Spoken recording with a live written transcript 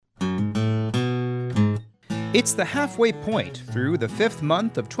It's the halfway point through the fifth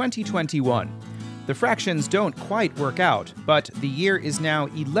month of 2021. The fractions don't quite work out, but the year is now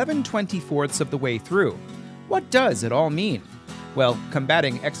 11/24 of the way through. What does it all mean? Well,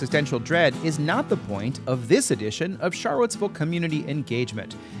 combating existential dread is not the point of this edition of Charlottesville Community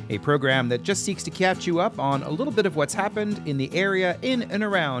Engagement, a program that just seeks to catch you up on a little bit of what's happened in the area in and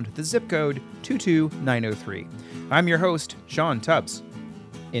around the zip code 22903. I'm your host, Sean Tubbs.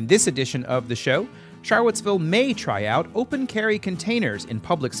 In this edition of the show, Charlottesville may try out open carry containers in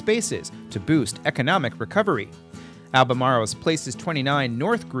public spaces to boost economic recovery. Albemarle's Places 29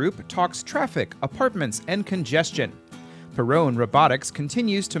 North Group talks traffic, apartments, and congestion. Perrone Robotics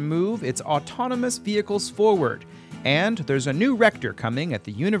continues to move its autonomous vehicles forward, and there's a new rector coming at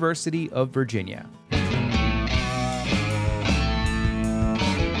the University of Virginia.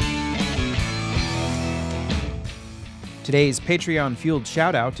 Today's Patreon-fueled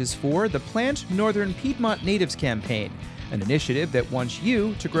shoutout is for the Plant Northern Piedmont Natives Campaign, an initiative that wants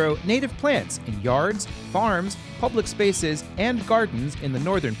you to grow native plants in yards, farms, public spaces, and gardens in the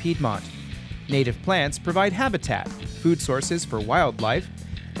northern Piedmont. Native plants provide habitat, food sources for wildlife,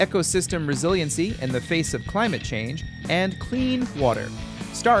 ecosystem resiliency in the face of climate change, and clean water.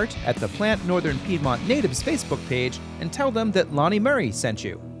 Start at the Plant Northern Piedmont Natives Facebook page and tell them that Lonnie Murray sent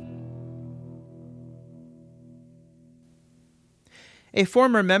you. A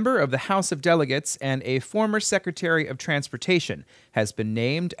former member of the House of Delegates and a former Secretary of Transportation has been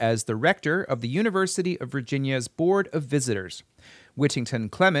named as the rector of the University of Virginia's Board of Visitors. Whittington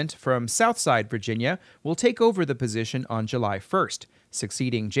Clement from Southside Virginia will take over the position on July 1st,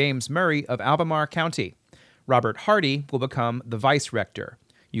 succeeding James Murray of Albemarle County. Robert Hardy will become the vice rector.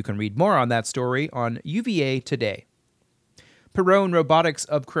 You can read more on that story on UVA Today. Perrone Robotics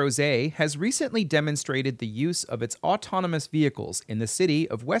of Crozet has recently demonstrated the use of its autonomous vehicles in the city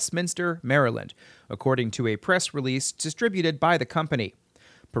of Westminster, Maryland, according to a press release distributed by the company.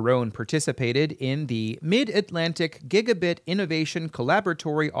 Perrone participated in the Mid-Atlantic Gigabit Innovation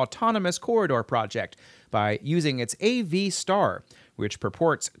Collaboratory Autonomous Corridor project by using its AV Star, which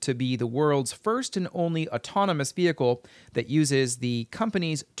purports to be the world's first and only autonomous vehicle that uses the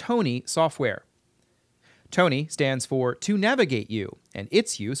company's Tony software. Tony stands for To Navigate You, and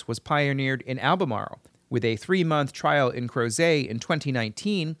its use was pioneered in Albemarle, with a 3-month trial in Crozet in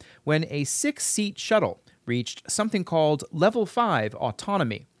 2019 when a 6-seat shuttle reached something called Level 5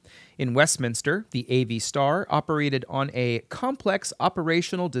 autonomy. In Westminster, the AV Star operated on a complex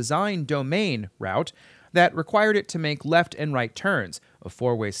operational design domain route that required it to make left and right turns, a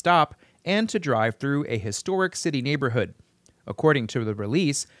 4-way stop, and to drive through a historic city neighborhood. According to the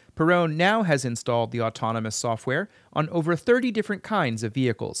release, Perrone now has installed the autonomous software on over 30 different kinds of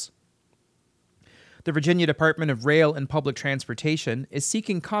vehicles. The Virginia Department of Rail and Public Transportation is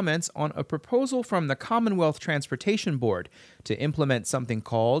seeking comments on a proposal from the Commonwealth Transportation Board to implement something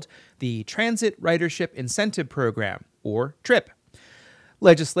called the Transit Ridership Incentive Program, or TRIP.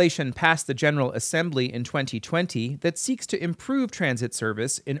 Legislation passed the General Assembly in 2020 that seeks to improve transit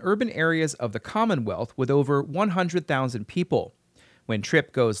service in urban areas of the Commonwealth with over 100,000 people. When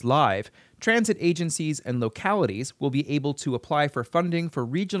TRIP goes live, transit agencies and localities will be able to apply for funding for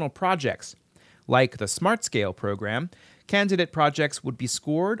regional projects. Like the SmartScale program, candidate projects would be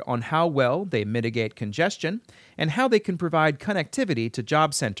scored on how well they mitigate congestion and how they can provide connectivity to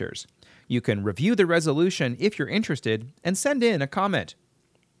job centers. You can review the resolution if you're interested and send in a comment.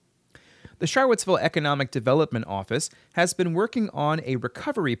 The Charlottesville Economic Development Office has been working on a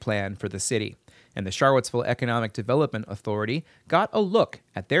recovery plan for the city, and the Charlottesville Economic Development Authority got a look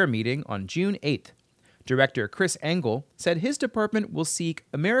at their meeting on June 8th. Director Chris Engel said his department will seek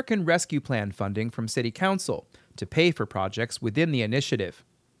American Rescue Plan funding from City Council to pay for projects within the initiative.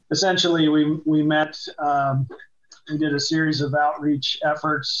 Essentially, we met, we did a series of outreach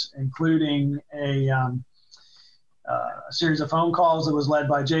efforts, including a series of phone calls that was led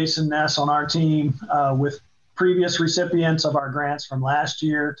by Jason Ness on our team with previous recipients of our grants from last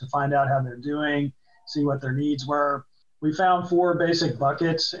year to find out how they're doing, see what their needs were. We found 4 basic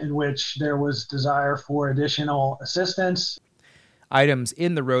buckets in which there was desire for additional assistance. Items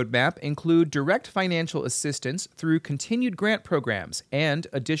in the roadmap include direct financial assistance through continued grant programs and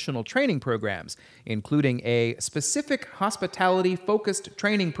additional training programs, including a specific hospitality-focused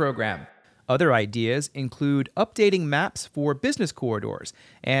training program. Other ideas include updating maps for business corridors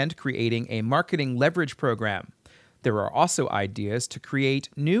and creating a marketing leverage program. There are also ideas to create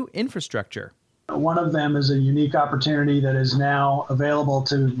new infrastructure. One of them is a unique opportunity that is now available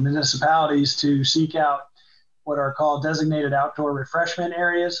to municipalities to seek out what are called designated outdoor refreshment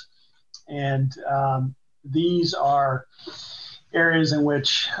areas. And these are areas in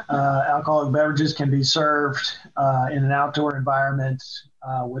which alcoholic beverages can be served in an outdoor environment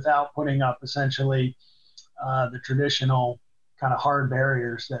without putting up essentially the traditional kind of hard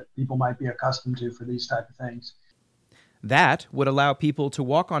barriers that people might be accustomed to for these type of things. That would allow people to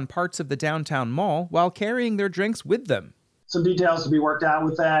walk on parts of the downtown mall while carrying their drinks with them. Some details to be worked out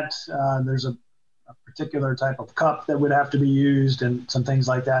with that. There's a particular type of cup that would have to be used and some things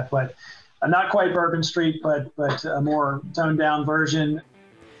like that, but not quite Bourbon Street, but a more toned down version.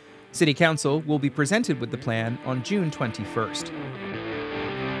 City Council will be presented with the plan on June 21st.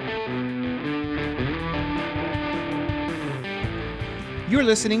 You're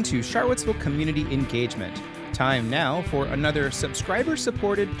listening to Charlottesville Community Engagement. Time now for another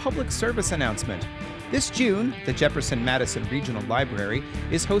subscriber-supported public service announcement. This June, the Jefferson Madison Regional Library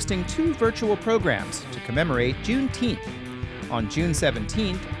is hosting 2 virtual programs to commemorate Juneteenth. On June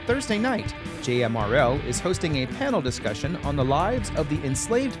 17th, Thursday night, JMRL is hosting a panel discussion on the lives of the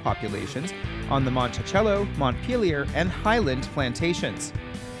enslaved populations on the Monticello, Montpelier, and Highland plantations.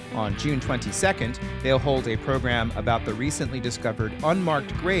 On June 22nd, they'll hold a program about the recently discovered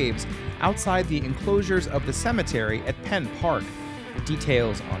unmarked graves outside the enclosures of the cemetery at Penn Park.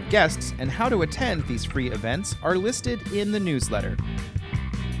 Details on guests and how to attend these free events are listed in the newsletter.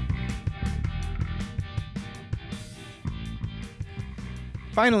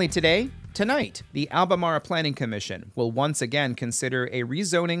 Finally tonight, the Albemarle Planning Commission will once again consider a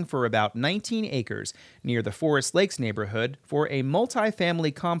rezoning for about 19 acres near the Forest Lakes neighborhood for a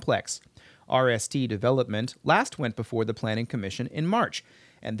multifamily complex. RST Development last went before the Planning Commission in March,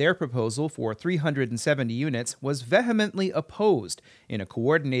 and their proposal for 370 units was vehemently opposed in a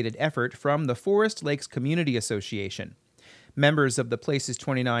coordinated effort from the Forest Lakes Community Association. Members of the Places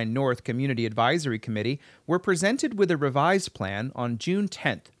 29 North Community Advisory Committee were presented with a revised plan on June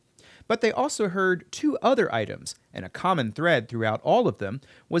 10th. But they also heard 2 other items, and a common thread throughout all of them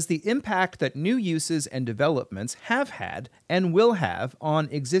was the impact that new uses and developments have had and will have on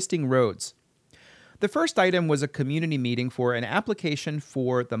existing roads. The first item was a community meeting for an application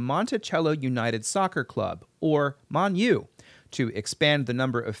for the Monticello United Soccer Club, or MonU, to expand the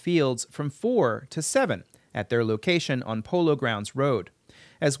number of fields from 4 to 7 at their location on Polo Grounds Road,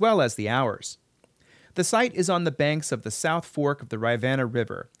 as well as the hours. The site is on the banks of the South Fork of the Rivanna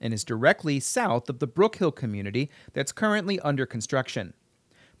River and is directly south of the Brookhill community that's currently under construction.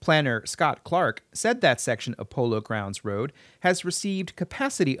 Planner Scott Clark said that section of Polo Grounds Road has received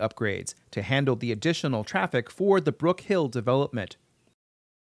capacity upgrades to handle the additional traffic for the Brookhill development.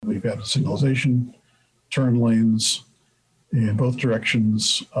 We've got signalization, turn lanes in both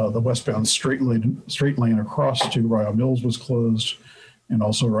directions. The westbound straight lane across to Royal Mills was closed, and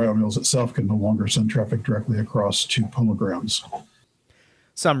also Royal Mills itself can no longer send traffic directly across to Polo Grounds.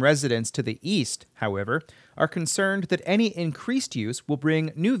 Some residents to the east, however, are concerned that any increased use will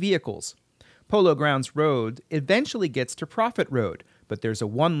bring new vehicles. Polo Grounds Road eventually gets to Prophet Road, but there's a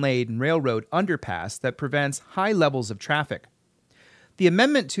 1-lane railroad underpass that prevents high levels of traffic. The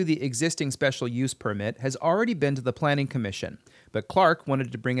amendment to the existing special use permit has already been to the Planning Commission, but Clark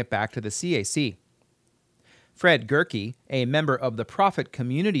wanted to bring it back to the CAC. Fred Gerke, a member of the Prophet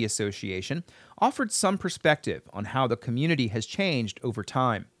Community Association, offered some perspective on how the community has changed over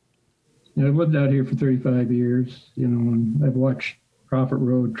time. I've lived out here for 35 years, and I've watched Prophet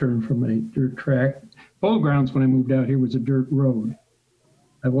Road turn from a dirt track. Polo Grounds, when I moved out here, was a dirt road.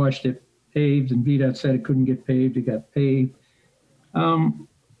 I watched it paved, and VDOT said it couldn't get paved. It got paved.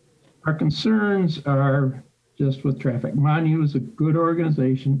 Our concerns are just with traffic. MonU is a good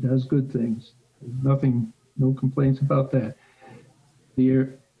organization, does good things. No complaints about that. The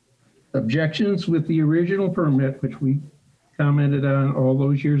objections with the original permit, which we commented on all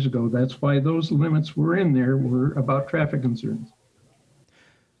those years ago, that's why those limits were in there, were about traffic concerns.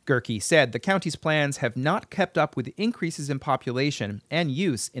 Gerke said the county's plans have not kept up with increases in population and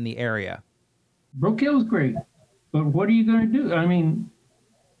use in the area. Brookhill is great, but what are you going to do? I mean,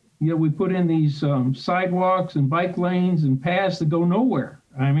 we put in these sidewalks and bike lanes and paths that go nowhere.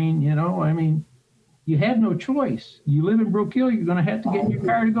 You have no choice. You live in Brookhill, you're going to have to get in your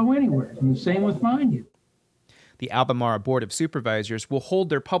car to go anywhere. And the same with MonU. The Albemarle Board of Supervisors will hold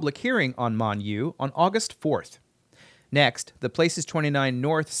their public hearing on MonU on August 4th. Next, the Places 29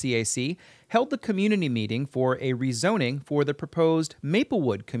 North CAC held the community meeting for a rezoning for the proposed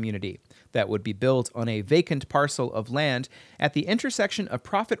Maplewood community that would be built on a vacant parcel of land at the intersection of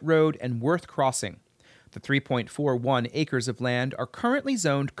Prophet Road and Worth Crossing. The 3.41 acres of land are currently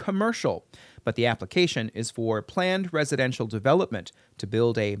zoned commercial, but the application is for planned residential development to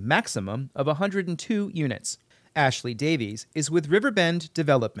build a maximum of 102 units. Ashley Davies is with Riverbend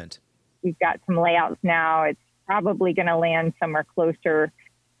Development. We've got some layouts now. It's probably going to land somewhere closer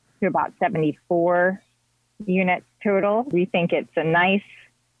to about 74 units total. We think it's a nice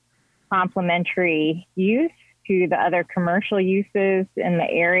complementary use to the other commercial uses in the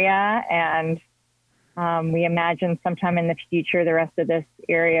area. And we imagine sometime in the future, the rest of this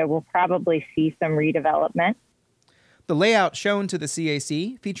area will probably see some redevelopment. The layout shown to the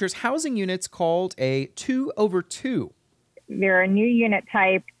CAC features housing units called a 2-over-2. They're a new unit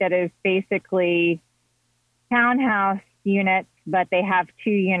type that is basically townhouse units, but they have 2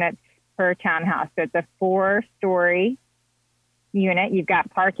 units per townhouse. So it's a 4-story unit. You've got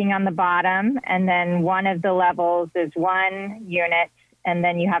parking on the bottom, and then one of the levels is 1 unit, and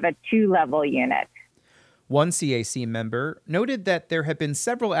then you have a 2-level unit. One CAC member noted that there have been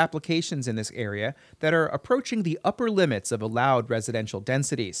several applications in this area that are approaching the upper limits of allowed residential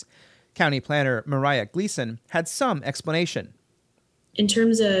densities. County Planner Mariah Gleason had some explanation. In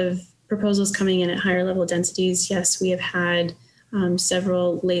terms of proposals coming in at higher level densities, yes, we have had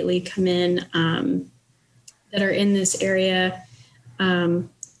several lately come in that are in this area.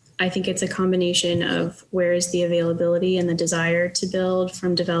 I think it's a combination of where is the availability and the desire to build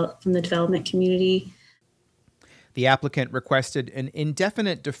from the development community. The applicant requested an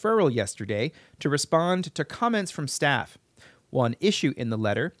indefinite deferral yesterday to respond to comments from staff. One issue in the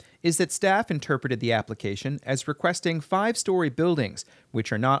letter is that staff interpreted the application as requesting 5-story buildings,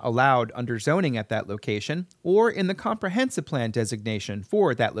 which are not allowed under zoning at that location or in the comprehensive plan designation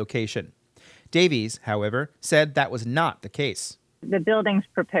for that location. Davies, however, said that was not the case. The buildings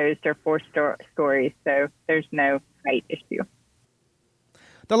proposed are 4 stories, so there's no height issue.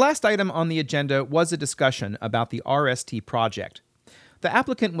 The last item on the agenda was a discussion about the RST project. The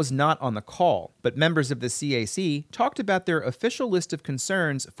applicant was not on the call, but members of the CAC talked about their official list of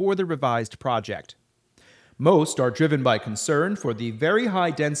concerns for the revised project. Most are driven by concern for the very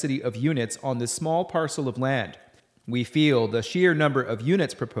high density of units on this small parcel of land. We feel the sheer number of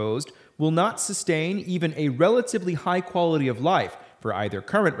units proposed will not sustain even a relatively high quality of life for either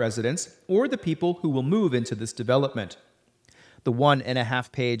current residents or the people who will move into this development. The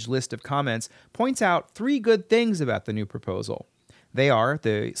 1.5-page list of comments points out 3 good things about the new proposal. They are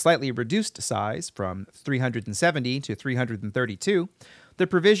the slightly reduced size from 370 to 332, the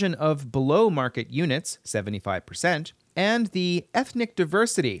provision of below-market units, 75%, and the ethnic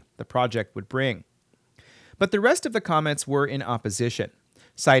diversity the project would bring. But the rest of the comments were in opposition.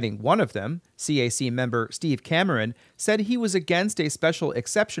 Citing one of them, CAC member Steve Cameron said he was against a special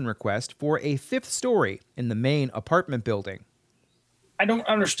exception request for a 5th story in the main apartment building. I don't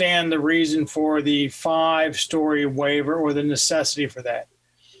understand the reason for the 5-story waiver or the necessity for that.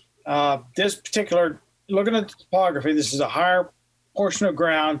 This particular, looking at the topography, this is a higher portion of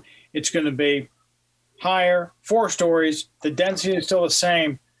ground. It's going to be higher, 4 stories. The density is still the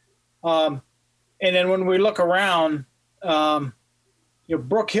same. And then when we look around,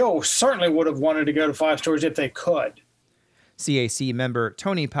 Brook Hill certainly would have wanted to go to 5 stories if they could. CAC member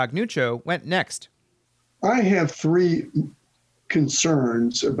Tony Pagnuccio went next. I have 3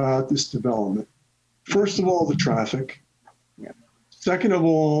 concerns about this development. First of all, the traffic. Second of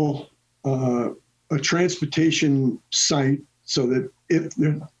all, a transportation site so that if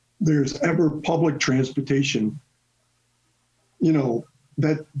there's ever public transportation,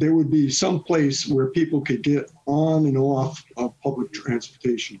 that there would be some place where people could get on and off of public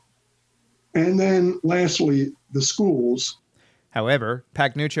transportation. And then lastly, the schools. However,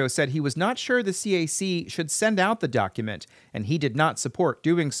 Pagnuccio said he was not sure the CAC should send out the document, and he did not support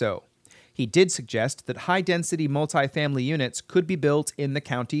doing so. He did suggest that high-density multifamily units could be built in the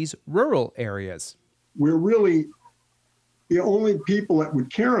county's rural areas. We're really, the only people that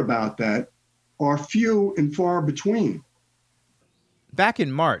would care about that are few and far between. Back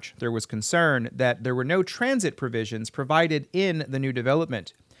in March, there was concern that there were no transit provisions provided in the new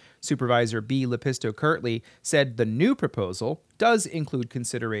development. Supervisor B. Lepisto Kirtley said the new proposal does include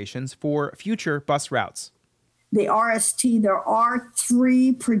considerations for future bus routes. The RST, there are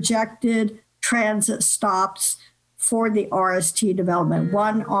 3 projected transit stops for the RST development,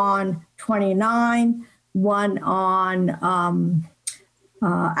 one on 29, one on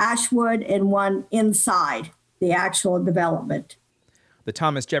Ashwood, and one inside the actual development. The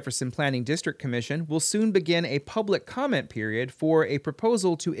Thomas Jefferson Planning District Commission will soon begin a public comment period for a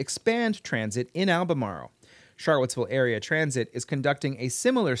proposal to expand transit in Albemarle. Charlottesville Area Transit is conducting a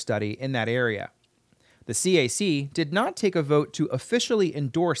similar study in that area. The CAC did not take a vote to officially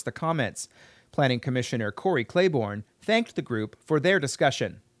endorse the comments. Planning Commissioner Corey Claiborne thanked the group for their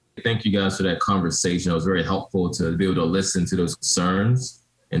discussion. Thank you guys for that conversation. It was very helpful to be able to listen to those concerns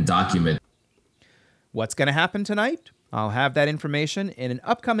and document. What's going to happen tonight? I'll have that information in an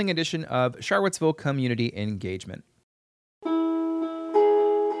upcoming edition of Charlottesville Community Engagement.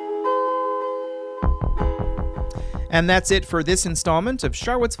 And that's it for this installment of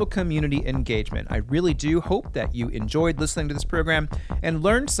Charlottesville Community Engagement. I really do hope that you enjoyed listening to this program and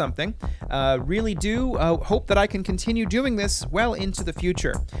learned something. Really do hope that I can continue doing this well into the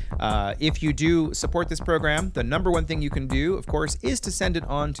future. If you do support this program, the number one thing you can do, of course, is to send it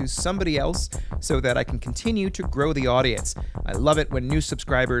on to somebody else so that I can continue to grow the audience. I love it when new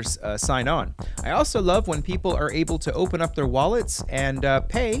subscribers sign on. I also love when people are able to open up their wallets and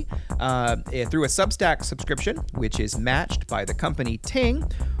pay through a Substack subscription, which is matched by the company Ting,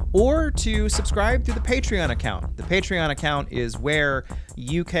 or to subscribe through the Patreon account. The Patreon account is where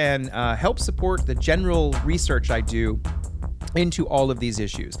you can help support the general research I do into all of these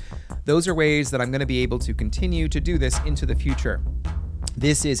issues. Those are ways that I'm going to be able to continue to do this into the future.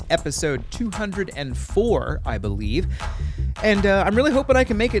 This is episode 204, I believe, and I'm really hoping I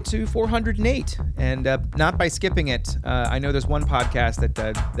can make it to 408, and not by skipping it. I know there's one podcast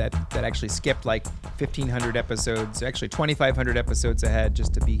that actually skipped like 1,500 episodes, actually 2,500 episodes ahead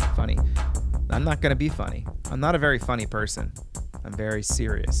just to be funny. I'm not going to be funny. I'm not a very funny person. I'm very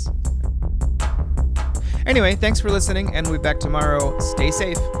serious. Anyway, thanks for listening, and we'll be back tomorrow. Stay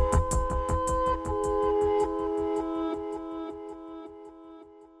safe.